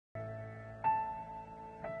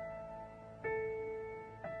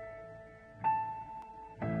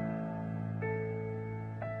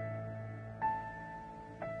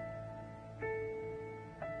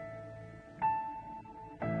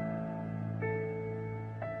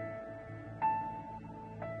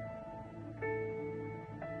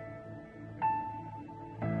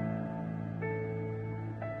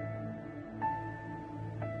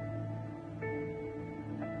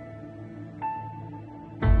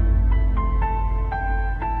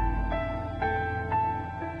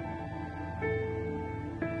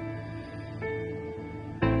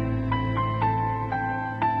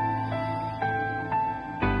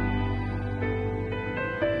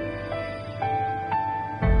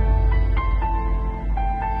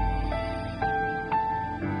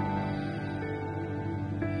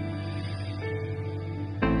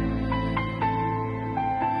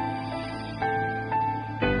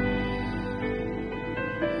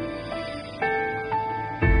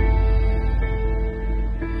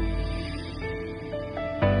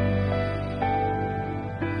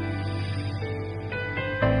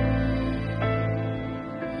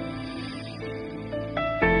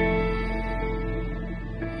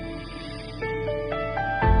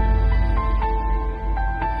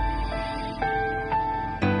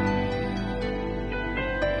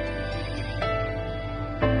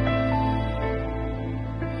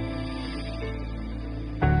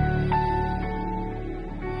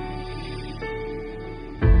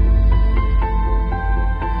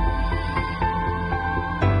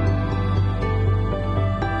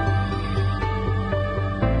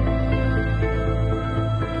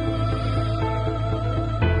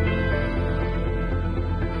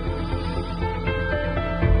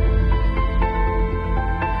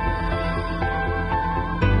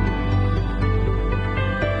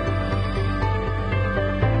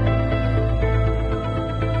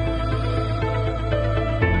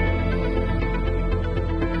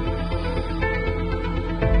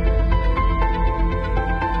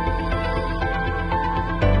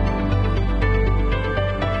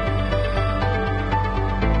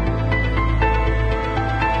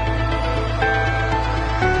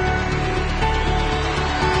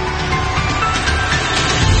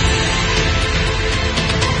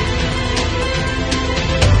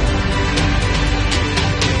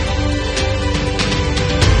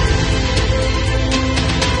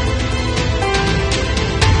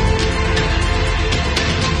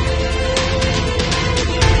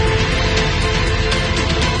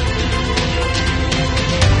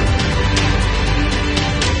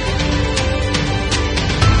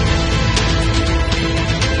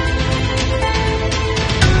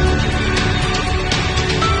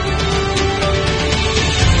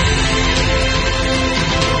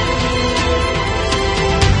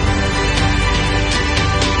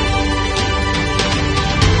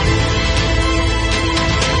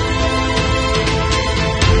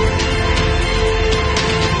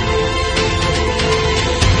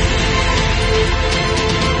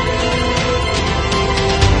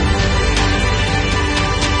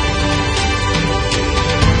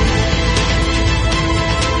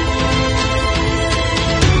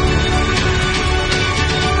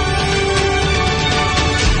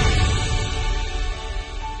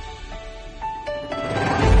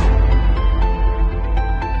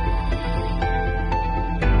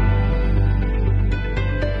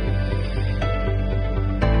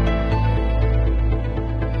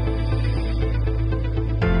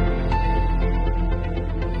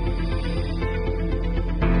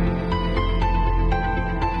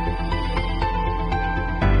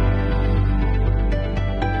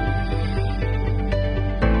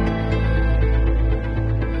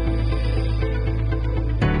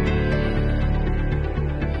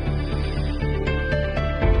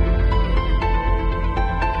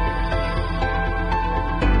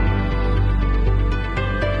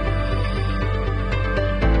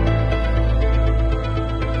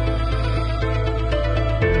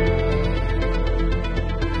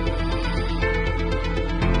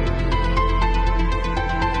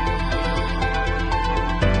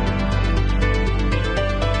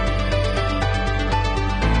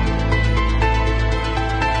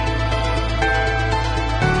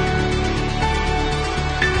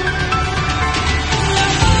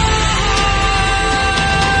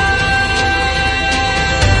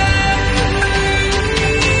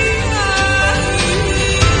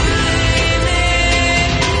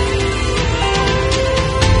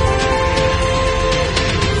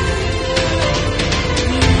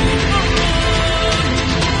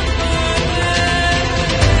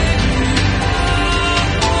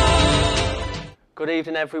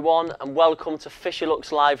evening everyone and welcome to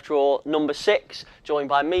Fisholux live draw number 6, joined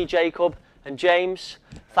by me, Jacob, and James.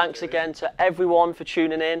 Thanks again to everyone for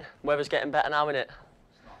tuning in. Weather's getting better now, isn't it?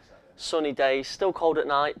 Sunny days, still cold at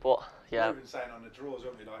night, but yeah. We've been saying on the draws,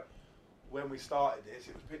 haven't we, like when we started this,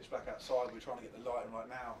 it was pitch black outside, we're trying to get the light in right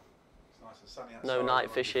now. It's nice and sunny outside. No night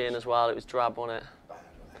fishing as well, it was drab, wasn't it? Bad,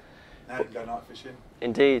 wasn't it? Now you can go night fishing.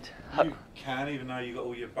 Indeed. You can, even though you've got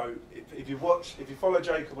all your boat. If you follow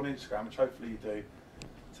Jacob on Instagram, which hopefully you do,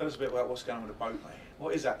 tell us a bit about what's going on with the boat, mate.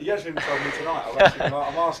 What is that? You actually haven't told me tonight.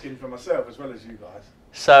 I'm asking for myself as well as you guys.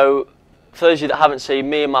 So, for those of you that haven't seen,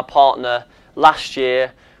 me and my partner last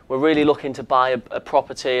year were really looking to buy a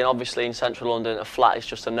property, and obviously in central London a flat is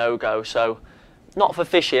just a no-go. So, not for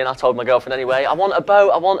fishing, I told my girlfriend anyway, I want a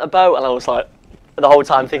boat, and I was like, the whole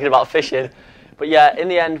time thinking about fishing. But yeah, in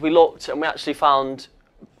the end we looked and we actually found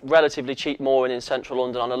relatively cheap mooring in central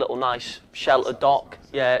London on a little nice sheltered dock.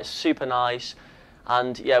 Yeah, it's super nice.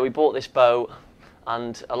 And yeah, we bought this boat,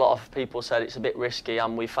 and a lot of people said it's a bit risky,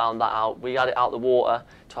 and we found that out. We had it out the water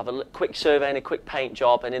to have a quick survey and a quick paint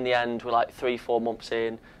job, and in the end we're like 3-4 months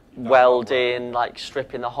in, welding, like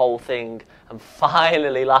stripping the whole thing, and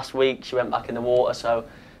finally last week she went back in the water. So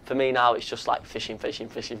for me now it's just like fishing for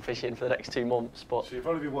the next 2 months. But so if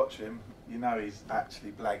all of you watch him, you know he's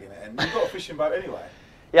actually blagging it, and you've got a fishing boat anyway.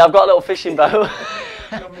 Yeah, I've got a little fishing boat.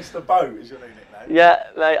 Mr. Boat is your new nickname. Yeah,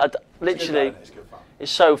 mate, literally, it's good fun. It's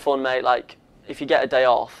so fun, mate. Like, if you get a day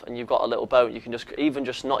off and you've got a little boat, you can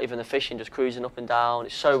just not even the fishing, just cruising up and down.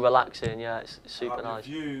 It's so relaxing. Yeah, it's super nice.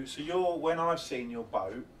 So when I've seen your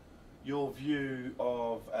boat, your view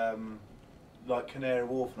of like Canary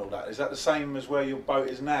Wharf and all that, is that the same as where your boat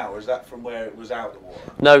is now, or is that from where it was out the water?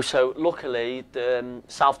 No, so luckily the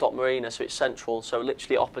South Dock Marina, so it's central, so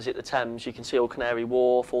literally opposite the Thames, you can see all Canary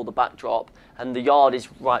Wharf, all the backdrop, and the yard is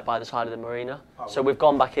right by the side of the marina. Oh, so we've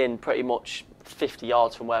gone back in pretty much 50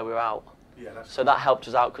 yards from where we were out. Yeah, that's so cool. That helped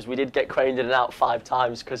us out because we did get craned in and out 5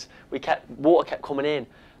 times because water kept coming in,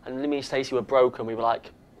 and me and Stacey were broken. We were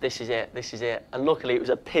like, this is it, and luckily it was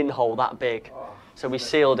a pinhole that big. Oh. So we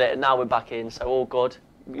sealed it, and now we're back in, so all good.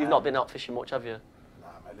 You've not been out fishing much, have you? Nah,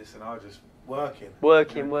 mate, listen, I was just working.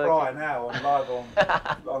 Working. Cry now on live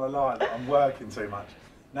on a line that I'm working too much.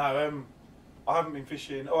 No, I haven't been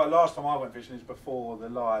fishing. Oh, last time I went fishing is before the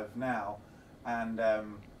live now, and I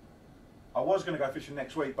was going to go fishing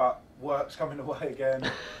next week, but work's coming away again,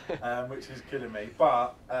 which is killing me.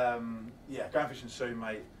 But yeah, going fishing soon,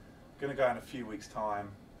 mate. Going to go in a few weeks'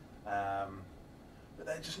 time. But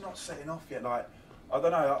they're just not setting off yet. Like, I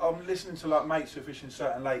don't know, I'm listening to like mates who are fishing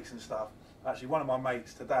certain lakes and stuff. Actually, one of my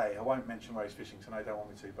mates today, I won't mention where he's fishing because I know they don't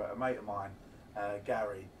want me to, but a mate of mine,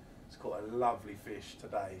 Gary, has caught a lovely fish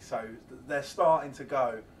today. So they're starting to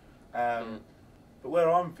go. But where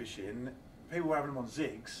I'm fishing, people were having them on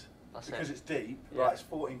zigs because it's deep, like it's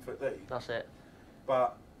 14 foot deep. That's it.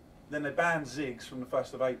 But then they banned zigs from the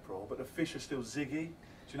 1st of April, but the fish are still ziggy.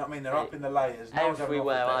 Do you know what I mean? They're up in the layers.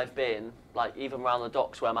 Everywhere I've been, like even around the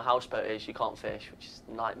docks where my houseboat is, you can't fish, which is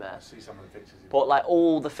a nightmare. I see some of the pictures. But like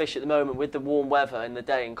all the fish at the moment, with the warm weather in the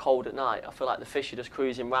day and cold at night, I feel like the fish are just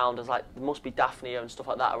cruising round. There's like, there must be Daphne and stuff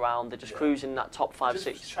like that around. They're just cruising that top 5,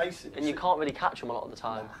 6. Chasing. And you can't really catch them a lot of the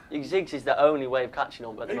time. Nah. Zigs is the only way of catching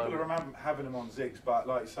them at the moment. People are having them on zigs, but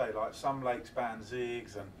like you say, like some lakes ban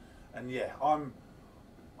zigs, and yeah,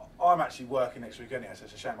 I'm actually working next week anyway, so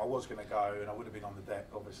it's a shame. I was going to go and I would have been on the deck,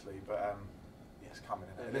 obviously, but yeah, it's coming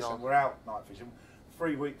in. Listen, we're out night fishing.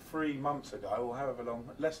 3 months ago, or however long,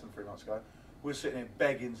 less than 3 months ago, we were sitting here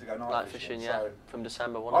begging to go night fishing. Yeah, so from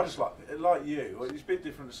December. I just like you, it's a bit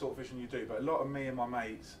different the sort of fishing you do, but a lot of me and my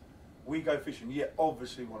mates, we go fishing,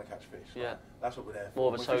 obviously want to catch fish. Yeah. Like, that's what we're there for.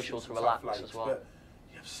 More of a social to relax as well. But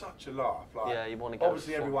you have such a laugh. Like, yeah, you want to go.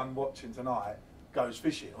 Obviously everyone watching tonight goes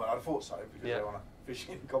fishing. Well, I thought so, because they're on a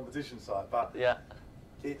fishing competition site, but yeah,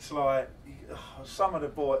 it's like some of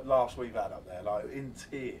the laughs we've had up there, like in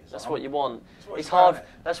tears. That's what you want. It's hard.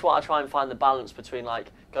 That's what I try and find the balance between,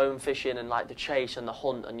 like going fishing and like the chase and the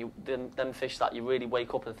hunt, and them fish that you really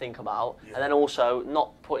wake up and think about, and then also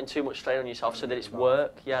not putting too much strain on yourself so that it's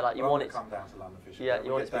work. Yeah, like you want it to come down to London fishing. Yeah,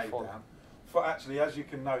 you want it to be fun. Actually, as you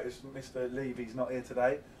can notice, Mr. Levy's not here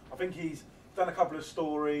today. I think he's done a couple of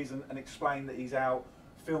stories and explained that he's out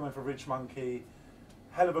filming for Ridgemonkey.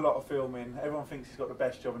 Hell of a lot of filming. Everyone thinks he's got the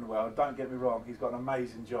best job in the world. Don't get me wrong, he's got an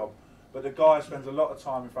amazing job. But the guy spends a lot of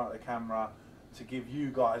time in front of the camera to give you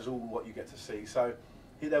guys all what you get to see. So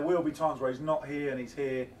there will be times where he's not here and he's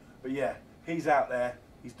here. But yeah, he's out there.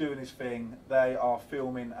 He's doing his thing. They are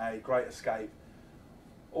filming a great escape.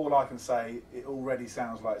 All I can say, it already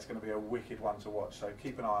sounds like it's going to be a wicked one to watch. So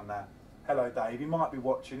keep an eye on that. Hello, Dave. You might be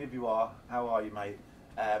watching. If you are, how are you, mate?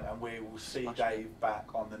 and we will see Dave back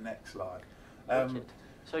on the next live.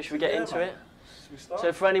 So should we get into it? Should we start?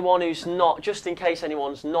 So for anyone who's not, just in case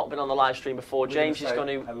anyone's not been on the live stream before, James is going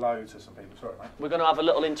to... hello to some people, sorry mate. We're going to have a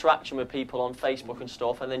little interaction with people on Facebook and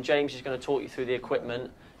stuff, and then James is going to talk you through the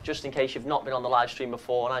equipment, just in case you've not been on the live stream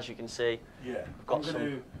before, and as you can see, yeah, we've got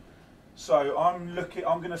some... So I'm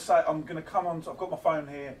going to come on, I've got my phone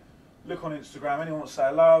here, look on Instagram, anyone wants to say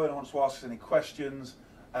hello, anyone wants to ask us any questions,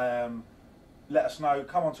 let us know,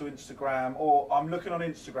 come onto Instagram, or I'm looking on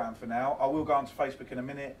Instagram for now. I will go onto Facebook in a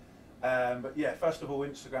minute. But yeah, first of all,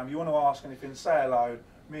 Instagram, you want to ask anything, say hello.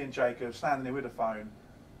 Me and Jacob standing here with a phone,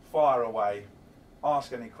 fire away,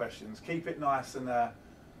 ask any questions. Keep it nice and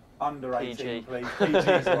under 18, PG. please. PG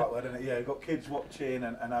is the right word, isn't it? Yeah, we've got kids watching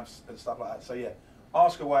and stuff like that. So yeah,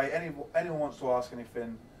 ask away. Anyone wants to ask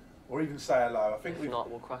anything, or even say hello. I think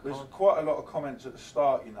there's quite a lot of comments at the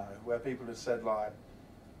start, you know, where people have said like,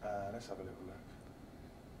 let's have a little look.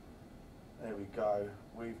 There we go.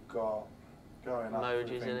 We've got going up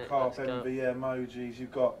emojis in it. Carp Envy, yeah, emojis.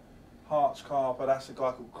 You've got Hearts Carper. That's a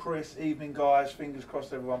guy called Chris. Evening, guys. Fingers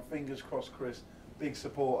crossed, everyone. Fingers crossed, Chris. Big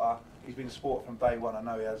supporter. He's been a supporter from day one. I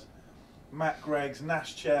know he has. Matt Greggs,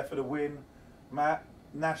 Nash chair for the win. Matt,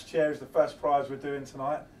 Nash chair is the first prize we're doing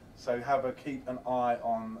tonight, so keep an eye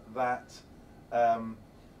on that.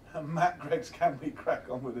 Matt Greggs, can we crack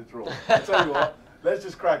on with the draw? I tell you what. Let's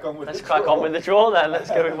just crack on with the draw. Let's crack on with the draw then.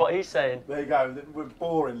 Let's go with what he's saying. There you go. We're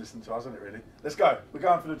boring listening to us, isn't it, really? Let's go. We're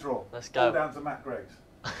going for the draw. Let's go. All down to Matt Greggs.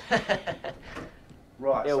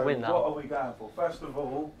 Right, He'll so win now. What are we going for? First of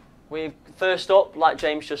all... First up, like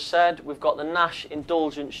James just said, we've got the Nash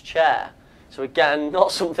Indulgence chair. So again,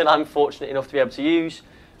 not something I'm fortunate enough to be able to use,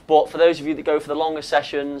 but for those of you that go for the longer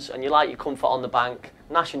sessions and you like your comfort on the bank,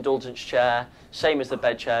 Nash Indulgence chair, same as the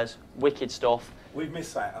bed chairs, wicked stuff. We've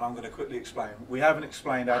missed that, and I'm going to quickly explain. We haven't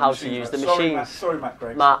explained how to use the machines. Sorry, Matt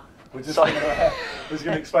Greggs. Matt, we're just going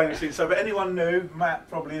to explain the machine. So, but anyone new, Matt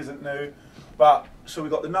probably isn't new, but so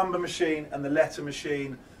we've got the number machine and the letter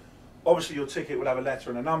machine. Obviously, your ticket will have a letter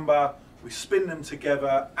and a number. We spin them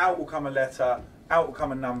together. Out will come a letter. Out will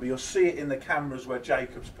come a number. You'll see it in the cameras where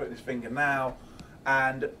Jacob's putting his finger now.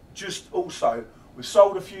 And just also, we've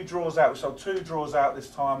sold a few draws out. We sold 2 draws out this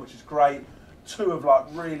time, which is great. 2 have like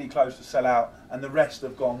really close to sell out, and the rest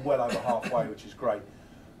have gone well over halfway, which is great.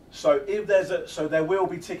 So if there will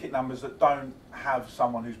be ticket numbers that don't have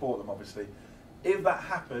someone who's bought them, obviously. If that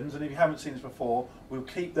happens, and if you haven't seen this before, we'll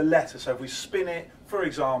keep the letter. So if we spin it, for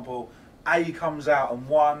example, A comes out and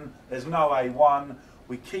 1, there's no A1,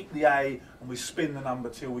 we keep the A and we spin the number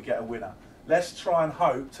till we get a winner. Let's try and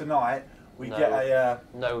hope tonight we get a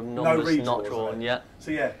no numbers not drawn yet.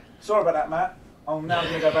 So yeah, sorry about that, Matt. I'm now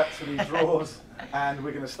going to go back to these draws, and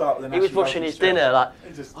we're going to start with the Nash. He was rushing his dinner, like,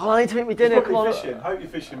 I need to eat my dinner. Come on. Fishing. Hope you're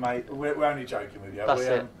fishing, mate. We're only joking with you. That's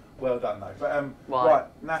it. Well done, though. But right,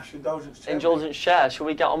 Nash Indulgence chair. Indulgence chair. Shall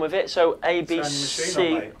we get on with it? So A, B,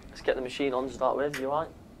 C. Let's get the machine on to start with. You all right?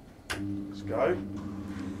 Let's go.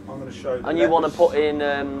 I'm going to show. And you want to put in.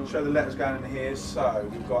 Show the letters going in here. So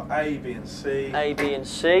we've got A, B, and C. A, B, and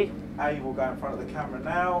C. A will go in front of the camera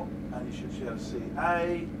now, and you should be able to see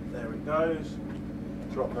A. There it goes.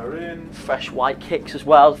 Drop her in. Fresh white kicks as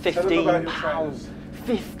well. £15.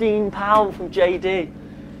 £15 from JD.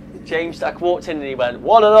 James Stack walked in and he went,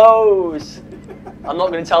 one of those. I'm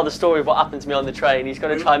not going to tell the story of what happened to me on the train. He's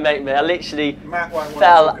going to try and make me. I literally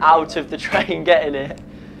fell out of the train getting it.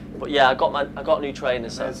 But yeah, I got new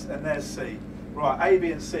trainers. And there's C. Right, A,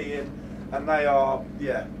 B, and C in, and they are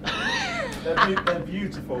they're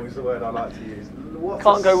beautiful is the word I like to use.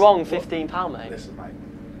 Can't go wrong. £15, mate. Listen, mate.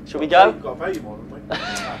 Shall we go? We've got to pay you more, haven't we?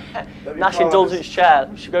 Nash Indulgence chair.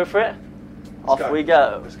 Should we go for it? Off we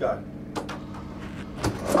go. Let's go.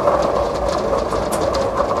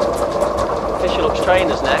 Fisholux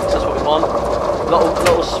trainers next. That's what we want. Little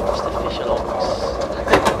Fisholux.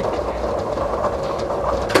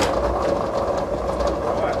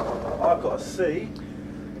 Right. I've got a C.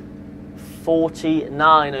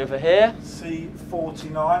 49 over here.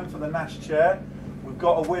 C49 for the Nash chair. We've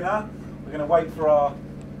got a winner. We're going to wait for our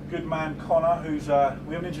good man Connor, who's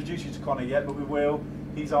we haven't introduced you to Connor yet, but we will.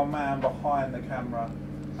 He's our man behind the camera,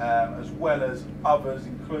 as well as others,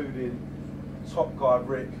 including top guy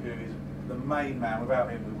Rick, who is the main man. Without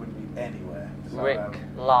him, we wouldn't be anywhere. So, Rick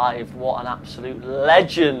live, what an absolute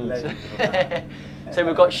legend! So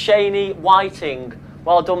we've got Shaney Whiting.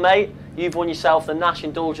 Well done, mate. You've won yourself the Nash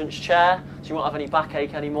Indulgence chair, so you won't have any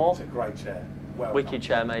backache anymore. It's a great chair. Well Wicked done.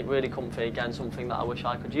 chair, mate. Really comfy. Again, something that I wish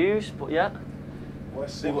I could use, but yeah. Well,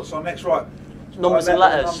 let's see what's on next. Right. Numbers and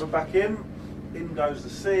letters. Number back in. In goes the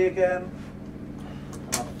C again.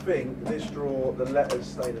 And I think this drawer, the letters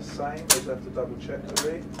stay the same. We'll have to double check the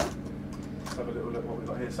read. Let's have a little look what we've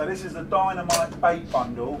got here. So this is the Dynamite bait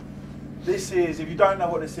bundle. This is, if you don't know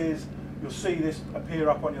what this is, you'll see this appear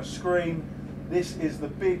up on your screen. This is the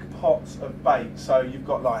big pots of bait. So you've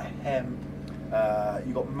got like hemp,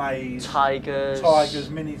 you've got maize, tigers,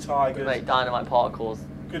 mini tigers. Mate, Dynamite particles.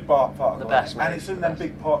 Good particle. The best, mate. And it's in them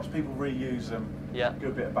big pots, people reuse them. Yeah.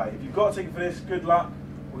 Good bit of bait. If you've got a ticket for this, good luck.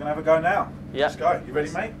 We're going to have a go now. Yeah. Let's go. You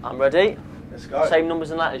ready, mate? I'm ready. Let's go. Same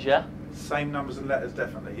numbers and letters, yeah? Same numbers and letters,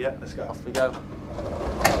 definitely. Yeah, let's go. Off we go.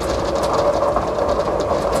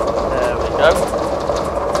 There we go.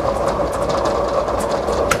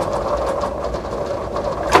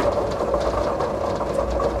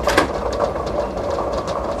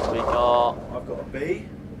 I've got a B.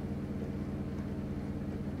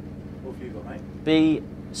 What have you got, mate?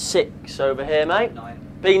 B6 over here, mate.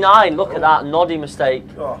 B9, look at that, noddy mistake.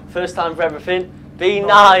 Oh. First time for everything.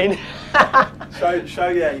 B9. So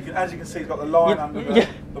yeah, you can, as you can see, it's got the line under the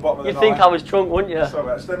bottom of the You'd think I was drunk, wouldn't you?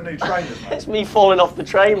 Sorry, it's them new trainers, mate. It's me falling off the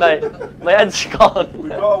train, mate. My head's gone.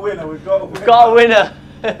 We've got a winner, we've got a winner. We've got a winner.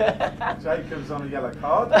 Jacob's on a yellow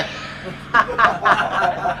card.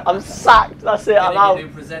 I'm sacked, that's it, I'm out.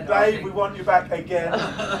 Dave, we want you back again.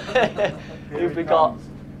 Who've we got?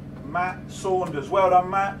 Matt Saunders. Well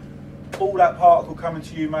done, Matt. All that particle coming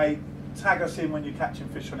to you, mate. Tag us in when you're catching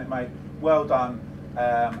fish on it, mate. Well done.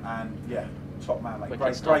 And yeah, top man, mate.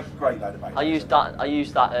 Great load of bait. I used that.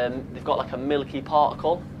 They've got like a milky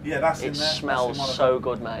particle. Yeah, that's in there. It smells so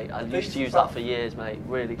good, mate. I used to use that for years, mate.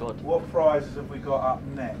 Really good. What prizes have we got up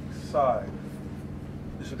next? So,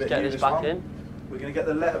 this is a bit get this back in. We're going to get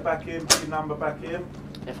the letter back in, put your number back in.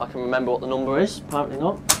 If I can remember what the number is, apparently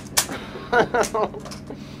not.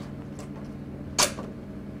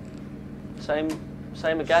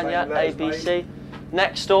 Same again, yeah. A, B, C.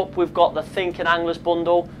 Next up, we've got the Thinking Anglers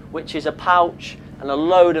bundle, which is a pouch and a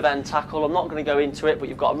load of end tackle. I'm not going to go into it, but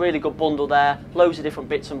you've got a really good bundle there. Loads of different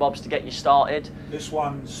bits and bobs to get you started. This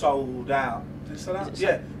one sold out. Did it sell out?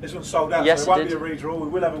 Yeah, this one's sold out. Yes, so it won't be a redraw. We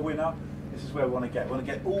will have a winner. This is where we want to get. We want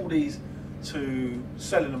to get all these to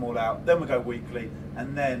selling them all out. Then we go weekly,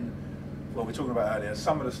 and then, well, we were talking about earlier,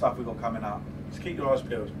 some of the stuff we've got coming up. Just keep your eyes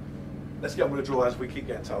peeled. Let's get on with the draw as we keep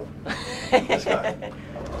getting told. Let's go.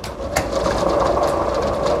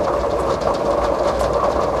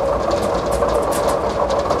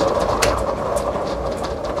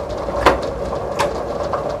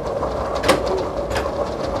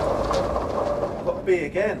 Got B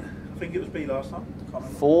again. I think it was B last time.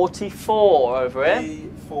 44 over here.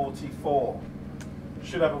 B44.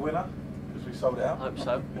 Should have a winner because we sold it out. Hope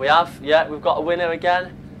so. We have, yeah, we've got a winner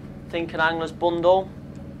again. Thinking Anglers bundle.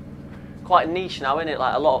 Quite niche now, isn't it?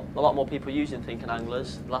 Like a lot more people using Thinking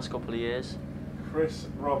Anglers the last couple of years. Chris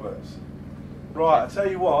Roberts. Right, I tell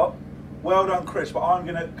you what. Well done, Chris. But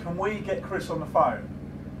can we get Chris on the phone?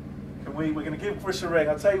 We're gonna give Chris a ring.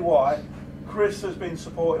 I'll tell you why. Chris has been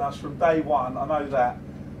supporting us from day one. I know that,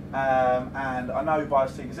 and I know he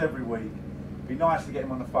buys tickets every week. It'd be nice to get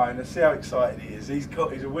him on the phone. Let's see how excited he is. He's a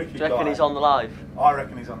wicked guy. Do you reckon he's on the live? I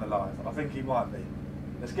reckon he's on the live. I think he might be.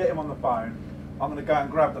 Let's get him on the phone. I'm going to go and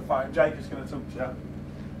grab the phone. Jacob's going to talk to you.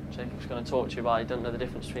 Jacob's going to talk to you about he doesn't know the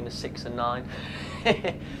difference between a 6 and 9.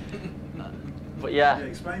 But yeah.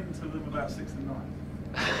 Explain to them about 6 and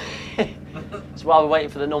 9. So while we're waiting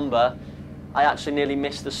for the number, I actually nearly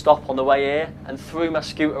missed the stop on the way here and threw my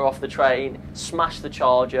scooter off the train, smashed the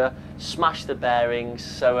charger, smashed the bearings.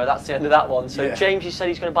 So that's the end of that one. So yeah. James, you said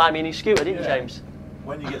he's going to buy me a new scooter, didn't you, James?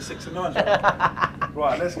 When you get 6 and 9.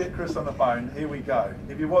 Right, let's get Chris on the phone. Here we go.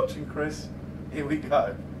 If you're watching, Chris, here we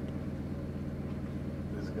go.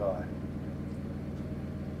 This guy.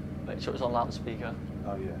 Make sure it's on loudspeaker.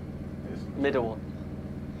 Oh yeah. Middle one.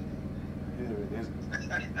 Here it is.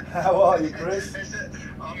 How are you, Chris?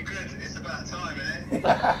 I'm good. It's about time, isn't it?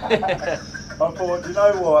 I thought, you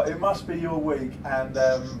know what? It must be your week, and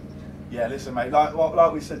yeah, listen, mate.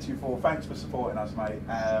 Like we said to you before, thanks for supporting us, mate.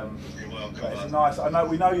 You're welcome. It's nice. I know.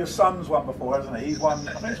 We know your son's won before, hasn't he? He's won.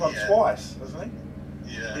 I think he's won twice, hasn't he?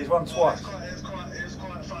 Yeah. He's won twice. It was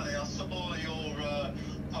quite funny. I saw your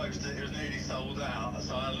post that it was nearly sold out,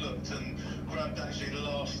 so I looked and grabbed actually the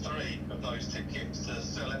last 3 of those tickets to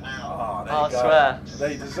sell it out. Oh, there you go. Swear.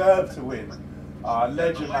 They deserve to win.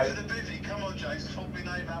 Legend, mate. The bivvy. Come on, James. Put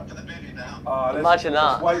my name out for the bivvy now. Imagine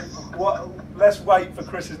that. Let's wait for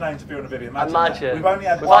Chris's name to be on the video. Imagine. We've only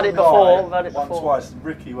had We've one had it guy, before. We've had it one before. twice.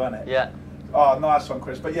 Ricky, wasn't it? Yeah. Oh, nice one,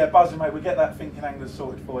 Chris. But yeah, buzzing, mate. We'll get that Thinking Anglers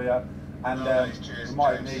sorted for you. And we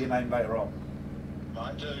might even hear your name later on.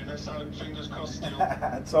 Might do. Let's hope. Fingers crossed still.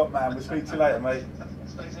 Top man. We'll speak to you later, mate.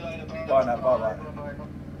 Speak to you later. Bye now. Bye-bye.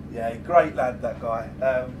 Yeah, great lad, that guy.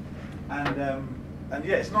 And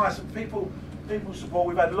yeah, it's nice. People support.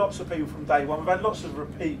 We've had lots of people from day one. We've had lots of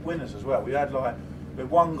repeat winners as well. We had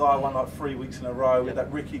one guy won like 3 weeks in a row. We had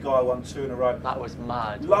that Ricky guy won 2 in a row. That was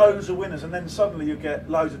mad. Loads of winners, and then suddenly you get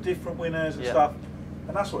loads of different winners and stuff.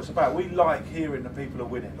 And that's what it's about. We like hearing that people are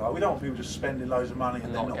winning. Like, we don't want people just spending loads of money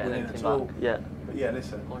and then not winning at all. Yeah. But yeah,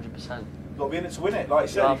 listen. 100%. You've got to be in it to win it. Like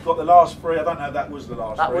you said, you've got the last 3. I don't know if that was the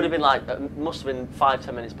last 3. That would have been like, must have been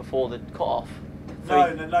 5-10 minutes before the cut-off.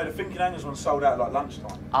 No, the Thinking Hangers one sold out at like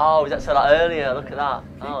lunchtime. Oh, was that so like earlier? Look at that.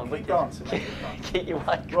 Keep dancing. Keep your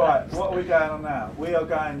mic. Right, what are we going on now? We are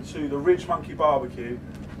going to the Ridgemonkey BBQ.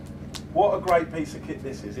 What a great piece of kit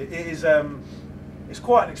this is. It is, it's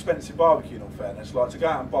quite an expensive barbecue in all fairness. Like, to go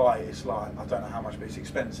out and buy it, it's like, I don't know how much, but it's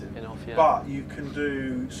expensive. Enough, yeah. But you can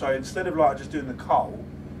do, so instead of like just doing the coal,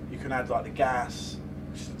 you can add like the gas,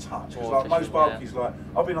 which is a touch. Because like most barbecues, like,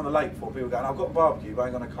 I've been on the lake before, people going, I've got a barbecue, but I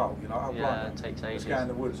ain't got a coal. You're like, oh, yeah, it takes ages. Let's go in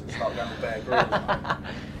the woods and start going to Bear Grylls.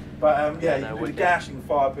 But yeah, you can do the gas, you can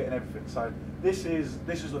fire pit and everything. So this is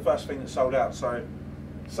the first thing that sold out. So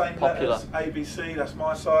same letters, ABC, that's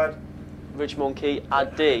my side. Ridgemonkey,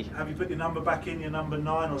 add D. Have you put your number back in, your number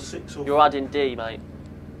 9 or 6 or? You're adding D, mate.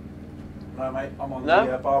 No, mate, I'm on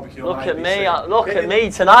the barbecue. Look at me, look at me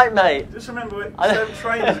tonight, mate. Just remember, 7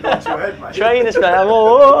 trainers have gone to your head, mate. Trainers,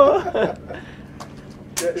 mate.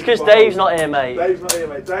 It's because Dave's not here, mate. Dave's not here,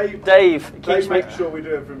 mate. Dave keeps me. Make sure we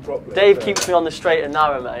do everything properly. Dave keeps me on the straight and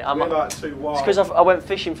narrow, mate. We're like 2 wild. It's because I went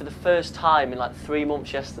fishing for the first time in like 3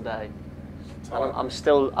 months yesterday. And I'm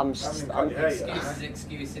still.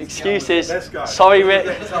 Excuses. Let's go. Sorry, Rick.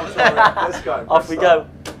 Let's go. Off we go.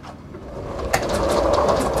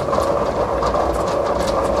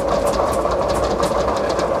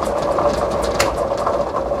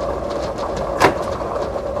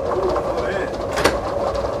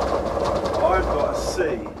 I've got a C.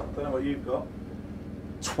 Don't know what you've got.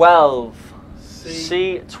 12.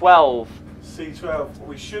 C12. C12.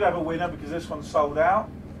 We should have a winner because this one's sold out.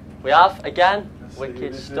 We have, again,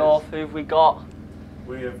 wicked stuff. Who have we got?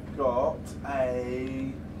 We have got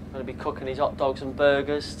a... Going to be cooking his hot dogs and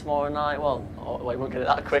burgers tomorrow night. Well, oh, wait, won't get it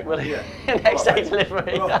that quick, will he? Yeah. Next day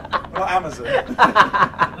delivery. We're not Amazon.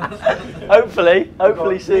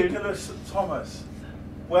 hopefully soon. Nicholas Thomas.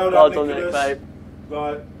 Well done, Nicholas. Nick, babe.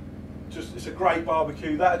 Like, it's a great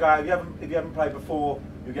barbecue. That guy, if you haven't played before,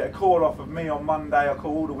 you'll get a call off of me on Monday. I'll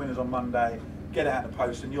call all the winners on Monday. Get it out in the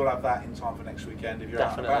post, and you'll have that in time for next weekend if you're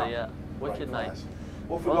out and about. Definitely, yeah. Wicked, mate.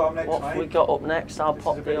 What have we got up next, what mate? have we got up next? I'll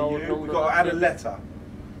pop the old number. We've got to add a letter.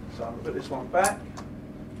 So I'm going to put this one back.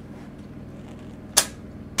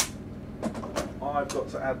 I've got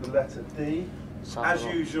to add the letter D. As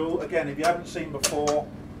usual, again, if you haven't seen before,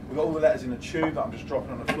 we've got all the letters in a tube that I'm just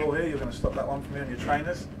dropping on the floor here. You're going to stop that one for me on your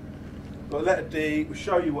trainers. We've got letter D. We'll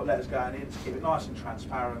show you what letter's going in to keep it nice and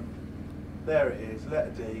transparent. There it is, letter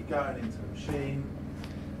D, going into the machine.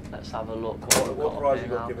 Let's have a look. What prize you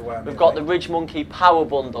got to give away? We've got the Ridgemonkey Power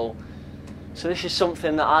Bundle. So this is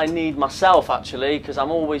something that I need myself, actually, because I'm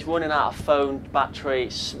always running out of phone battery.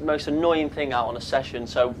 It's the most annoying thing out on a session.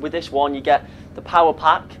 So with this one, you get the power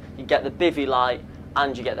pack, you get the bivvy light,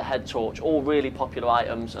 and you get the head torch. All really popular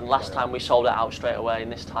items. And last time we sold it out straight away,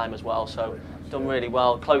 and this time as well. So done really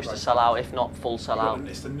well. Close to sell out, if not full sell out.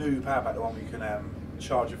 It's the new power pack, the one where you can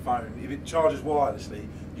charge your phone. If it charges wirelessly,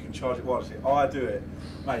 you can charge it wirelessly. I do it,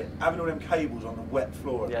 mate. Having all them cables on the wet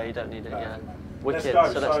floor. Yeah, you don't need it. Yeah. Wicked.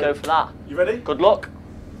 Let's so let's go for that. You ready? Good luck.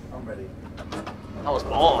 I'm ready. I was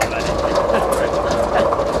born ready. I'm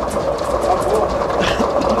born.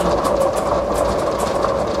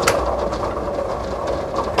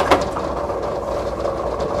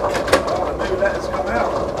 Oh, the new letters come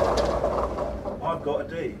out. I've got a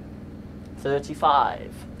D.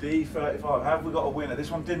 35. D35. Have we got a winner? This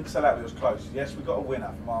one didn't sell out, but it was close. Yes, we got a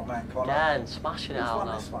winner from our man Connor. Again, smashing it out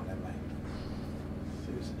now. This one then, mate.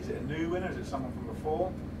 Is it a new winner? Is it someone from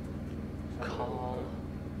before? Carl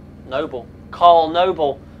Noble. Carl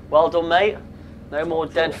Noble. Well done, mate. No more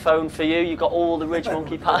dead phone for you. You got all the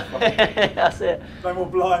Ridgemonkey pack. That's it. No more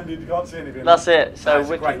blinded. You can't see anything. That's it. So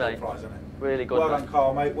wicked, great mate. Prize, isn't it? Really good. Well done,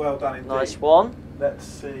 Carl, mate. Well done indeed. Nice one. Let's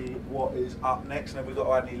see what is up next, and then we've got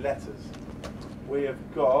to add any letters. We have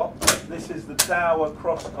got, this is the Daiwa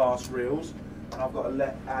Crosscast reels, and I've got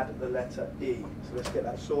to add the letter E. So let's get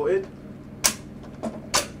that sorted. Let's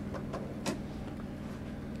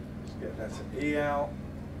get letter E out.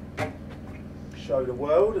 Show the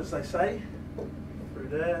world, as they say. Through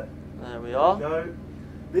there. There we are. There we go.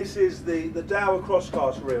 This is the Daiwa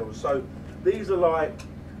Crosscast reels. So these are like,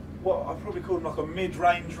 what I'd probably call them like a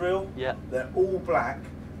mid-range reel. Yeah. They're all black.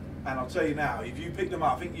 And I'll tell you now, if you pick them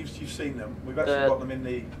up, I think you've seen them. We've actually got them in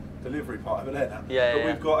the delivery part over there now. Yeah, but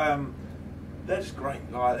we've got, they're just great.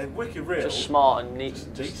 Like, they're wicked reels. Just smart and neat,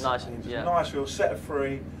 just nice and nice reels, set of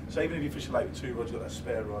 3. So even if you're fishing late with 2 rods, you've got that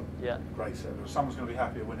spare rod. Yeah. Great set of reels. Someone's going to be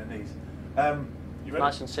happy at winning these. You ready?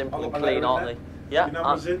 Nice and simple and clean, aren't they? Yeah. Your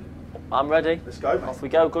numbers in? I'm ready. Let's go, mate. Off we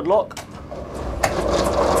go. Good luck.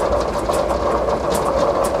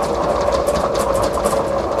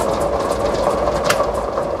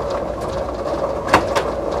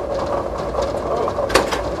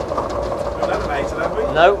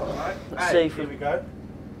 No. Right. Let's see if here we go.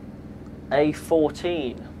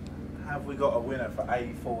 A14. Have we got a winner for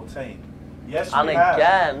A14? Yes, and we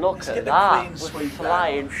again, have. look at that. We're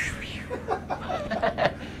flying.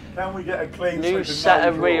 Can we get a clean new sweep? set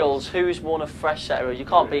of reels. Who's won a fresh set of reels? You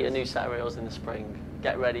can't beat a new set of reels in the spring.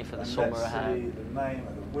 Get ready for the summer let's ahead. See, the name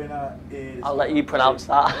of the winner is. I'll let you pronounce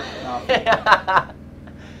that. Are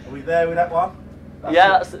we there with that one?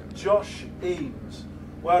 That's Josh Eames.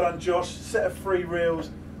 Well done, Josh. Set of 3 reels.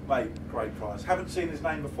 Mate, great prize. Haven't seen his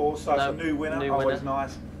name before, so it's a new winner. Always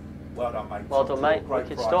nice. Well done, mate. Well done, mate. Great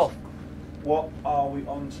Wicked prize. stuff. What are we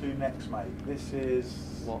on to next, mate? This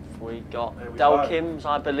is... What have we got? Delkims,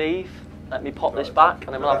 I believe. Let me pop this back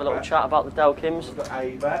and then we'll have a little chat about the Delkims. We've got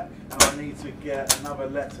A back, and I need to get another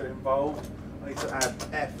letter involved. I need to add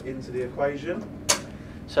F into the equation.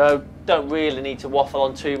 So, don't really need to waffle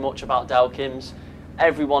on too much about Delkims.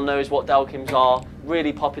 Everyone knows what Delkims are.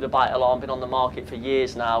 Really popular bite alarm, been on the market for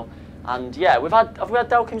years now. And yeah, have we had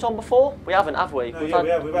Delkims on before? We haven't, have we? No,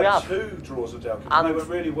 we've had 2 draws of Delkims. And they went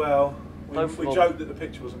really well. We joked that the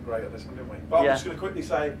picture wasn't great on this one, didn't we? But I'm just going to quickly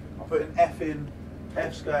say, I put an F in.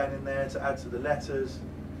 F's going in there to add to the letters.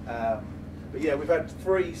 But yeah, we've had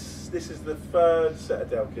 3. This is the 3rd set of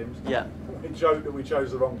Delkims. Yeah. We joked that we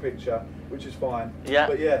chose the wrong picture, which is fine. Yeah.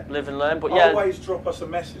 But yeah. Live and learn. But yeah. Always drop us a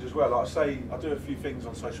message as well. Like I say, I do a few things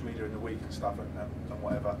on social media in the week and stuff and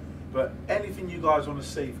whatever. But anything you guys want to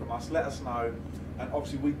see from us, let us know. And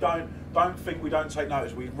obviously, we don't think we don't take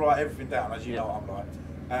notice. We write everything down, as you know what I'm like.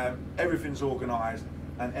 Everything's organised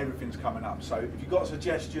and everything's coming up. So if you've got a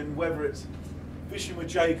suggestion, whether it's fishing with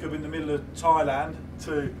Jacob in the middle of Thailand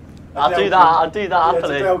to I'll do that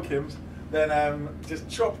happily. To Delkims, then just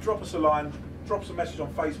drop us a line, drop us a message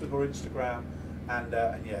on Facebook or Instagram, and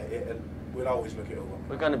yeah, we'll always look at it all.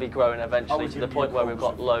 We're going to be growing eventually to the point where we've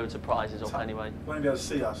got loads of prizes up anyway. We won't be able to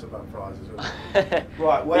see us about prizes.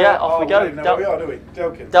 Right, where yeah, off we go. Where we are, do we?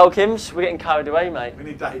 Delkims. Delkims, we're getting carried away, mate. We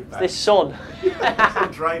need Dave back. This sun.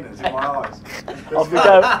 Some drainers in my eyes. Off we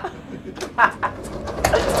go.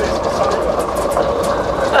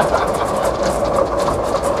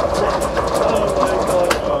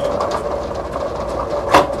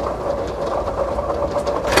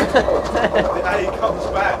 The A comes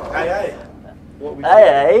back. AA. What we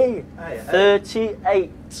AA.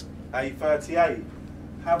 38. A38.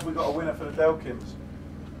 Have we got a winner for the Delkims?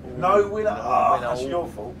 No winner. Oh, that's your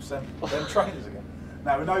fault. Them trainers again.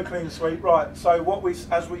 No, with no clean sweep. Right. So what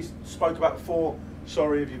as we spoke about before.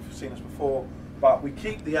 Sorry if you've seen us before, but we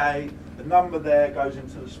keep the A. The number there goes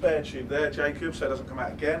into the spare tube there, Jacob, so it doesn't come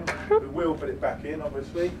out again. We will put it back in,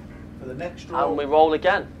 obviously, for the next draw. And we roll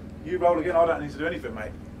again. You roll again. I don't need to do anything,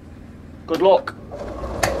 mate. Good luck.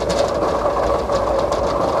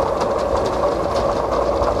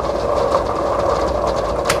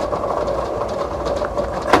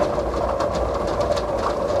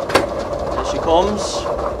 Here she comes.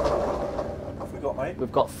 What have we got, mate?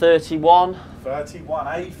 We've got 31. 31,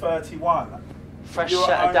 A31. Fresh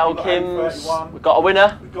set of Delkims. We've got a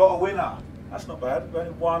winner. We've got a winner. That's not bad. We've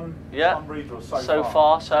only one redraw so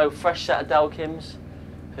far. So fresh set of Delkims.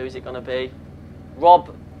 Who's it going to be?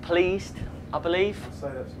 Rob Pleased, I believe. I'd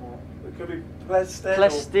say that's more. It could be Plested.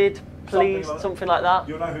 Plested, Pleased, something like that.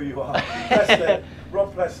 You'll know who you are. Plested.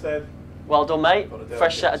 Rob Plested. Well done, mate.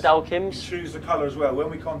 Fresh set of Delkims. You choose the colour as well. When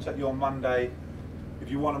we contact you on Monday, if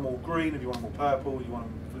you want them all green, if you want them all purple, you want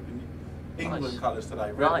them flipping England colours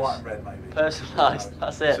today. Red, white and red maybe. Personalised,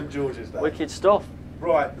 that's it. St George's Day. Wicked stuff.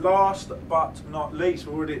 Right, last but not least,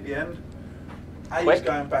 we're already at the end. A's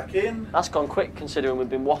going back in. That's gone quick considering we've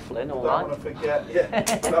been waffling all night. Don't want to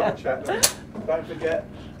forget, double chat. Don't forget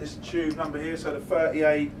this tube number here, so the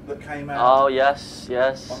 38 that came out. Oh, yes,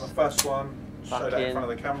 yes. On the first one. Show that in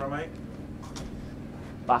front of the camera, mate.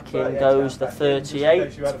 Back in goes the 38. In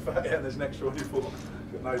case you had a 38 and there's an extra one you thought,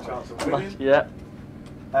 got no chance of winning. Yeah.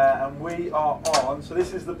 And we are on, so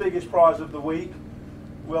this is the biggest prize of the week.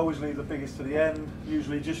 We always leave the biggest to the end,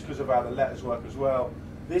 usually just because of how the letters work as well.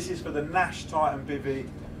 This is for the Nash Titan Bivvy,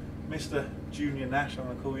 Mr. Junior Nash, I'm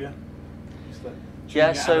going to call you. Mr. Junior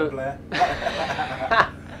yeah, so Blair.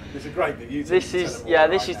 It's a great bit. This is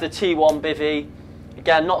the T1 bivvy.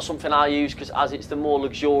 Again, not something I use because as it's the more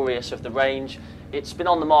luxurious of the range. It's been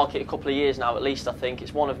on the market a couple of years now, at least I think.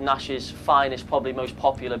 It's one of Nash's finest, probably most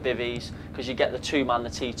popular bivvies because you get the 2-man, the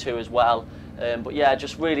T2 as well. But yeah,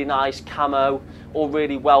 just really nice camo, all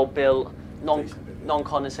really well built,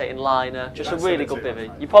 non-condensating liner, just a really good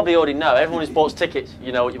bivvy. You probably already know, everyone who's bought tickets,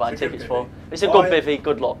 you know what you're buying tickets for. It's a good bivvy,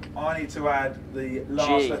 good luck. I need to add the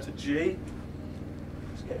last letter G.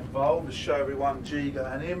 Let's get involved, let's show everyone G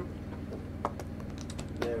going in.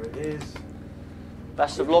 There it is.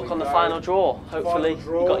 Best of luck on the final draw. Hopefully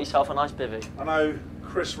you got yourself a nice bivvy. I know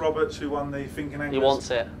Chris Roberts, who won the Thinking Anglers. He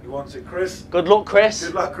wants it. He wants it, Chris. Good luck, Chris.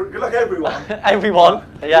 Good luck everyone. Everyone,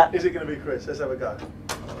 yeah. Is it going to be Chris? Let's have a go.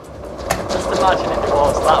 Just imagine if it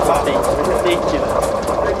was. That would be ridiculous.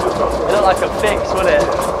 It looked like a fix, wouldn't it?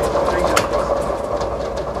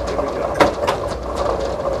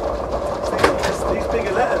 These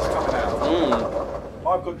bigger letters coming out.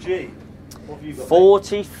 I've got G. What have you got?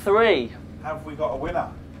 43. Have we got a winner?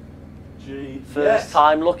 G. First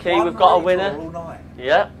time lucky, we've got a winner. All night.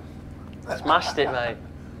 Yeah. Smashed it, mate.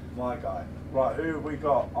 My guy. Right, who have we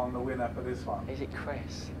got on the winner for this one? Is it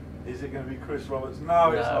Chris? Is it going to be Chris Roberts?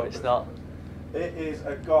 No, it's not. It is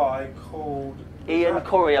a guy called Ian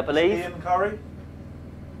Curry, I believe. Ian Curry.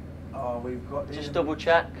 Oh, we've got Ian. Just double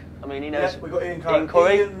check. I mean, he knows. Yes, we've got Ian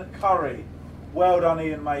Curry. Ian Curry. Well done,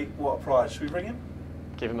 Ian, mate. What a prize. Should we ring him?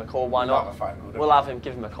 Give him a call, why not? We'll have him,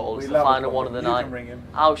 give him a call. It's the final one of the night. You can ring him.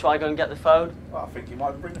 How shall I go and get the phone? Well, I think he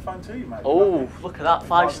might bring the phone to you, mate. Oh, look at that,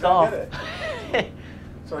 5-star.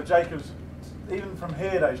 So Jacob's, even from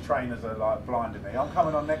here those trainers are like blinding me. I'm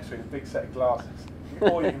coming on next week with a big set of glasses.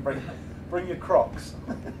 Or you can bring your Crocs.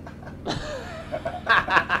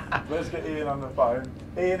 Let's get Ian on the phone.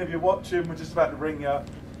 Ian, if you're watching, we're just about to ring you.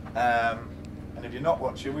 And if you're not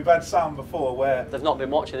watching, we've had some before where... They've not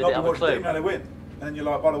been watching, they didn't have a clue. They didn't know they win. And then you're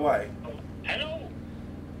like, by the way... Hello.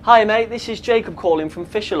 Hi mate, this is Jacob calling from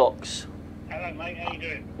Fisholux. Hello mate, how you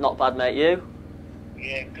doing? Not bad mate, you?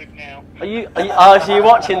 Yeah, good now. Oh, so you're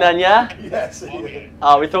watching then, yeah? Yes.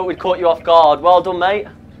 Oh, we thought we'd caught you off guard. Well done mate.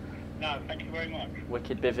 No, thank you very much.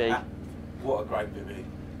 Wicked bivvy. What a great bivvy.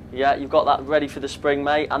 Yeah, you've got that ready for the spring,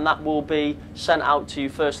 mate, and that will be sent out to you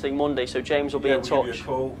first thing Monday, so James will be in touch.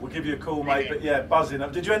 We'll give you a call, mate, but yeah, buzzing.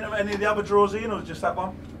 Did you enter any of the other draws, Ian, or just that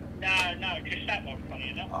one? No, just that one,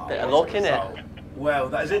 funny enough. Oh, bit of luck, innit? Well,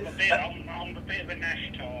 that is it. I'm a bit of a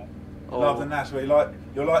Nash tart. Love the Nash. Well,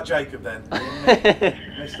 you're like Jacob then,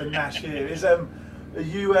 Mr. Nash here. Is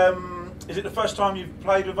it the first time you've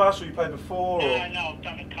played with us, or you played before? No, or? I've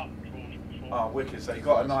done a couple of draws before. Oh, wicked! So you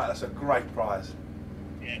got a night. That's a great prize.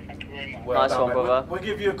 Yeah, thank you very much. Well nice done, one, brother. We'll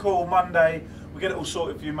give you a call Monday. We'll get it all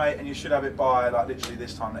sorted for you, mate, and you should have it by like literally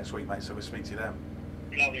this time next week, mate. So we'll speak to you then.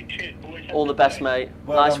 Lovely. Cheers, boys. All the best, mate.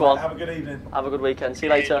 Well nice done, one. Mate. Have a good evening. Have a good weekend. See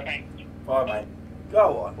you later. Thanks. Bye, mate.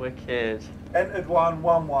 Go on. Wicked. Entered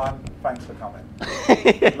 1-1-1. Thanks for coming.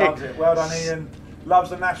 Loves it. Well done, Ian. Loves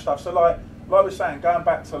the Nash stuff. So like we're saying, going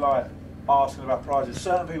back to like asking about prizes,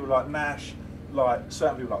 certain people like Nash, like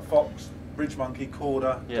certain people like Fox, Ridgemonkey,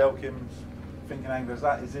 Corda, Delkim's, Thinking Anglers.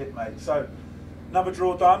 That is it, mate. So another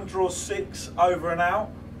draw done. Draw 6 over and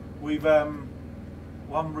out. We've one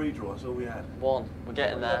redraw. That's all we had. One. We're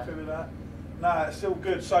getting there. Happy with that? No, it's still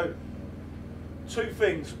good. So. 2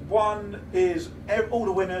 things. One is all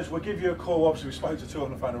the winners, we'll give you a call. Obviously we spoke to 2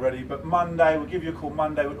 on the phone already, but Monday, we'll give you a call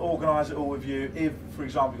Monday, we'll organise it all with you. If, for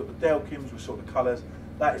example, you've got the Delkims, we'll sort the colours.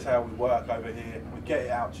 That is how we work over here. We get it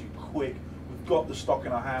out to you quick. We've got the stock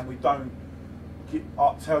in our hand. We don't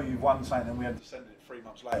tell you one saying and we have to send it 3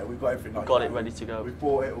 months later. We've got everything. We've got it ready to go. We've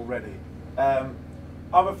bought it already.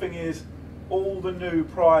 Other thing is, all the new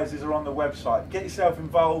prizes are on the website. Get yourself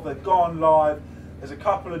involved. They've gone live. There's a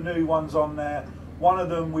couple of new ones on there. One of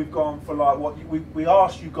them we've gone for like we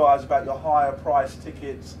asked you guys about your higher price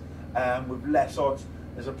tickets with less odds.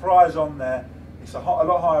 There's a prize on there. It's a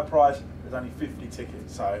lot higher price. There's only 50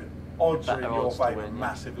 tickets, so odds are in your favour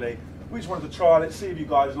massively. We just wanted to try it, see if you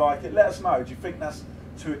guys like it. Let us know. Do you think that's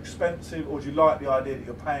too expensive, or do you like the idea that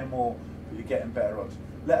you're paying more but you're getting better odds?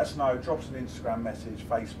 Let us know. Drop us an Instagram message,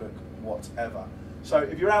 Facebook, whatever. So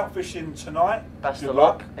if you're out fishing tonight, best of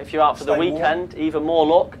luck. If you're out for the weekend, even more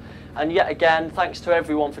luck. And yet again, thanks to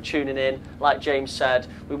everyone for tuning in. Like James said,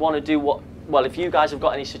 we want to do well, if you guys have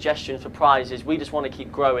got any suggestions for prizes, we just want to keep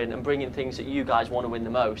growing and bringing things that you guys want to win the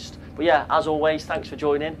most. But yeah, as always, thanks for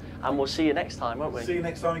joining, and we'll see you next time, won't we? See you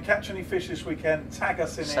next time. You catch any fish this weekend, tag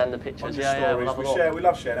us in it. Send the pictures, yeah, we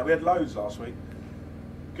love sharing it. We had loads last week.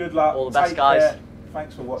 Good luck. All the best, guys.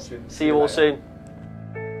 Thanks for watching. See you all soon.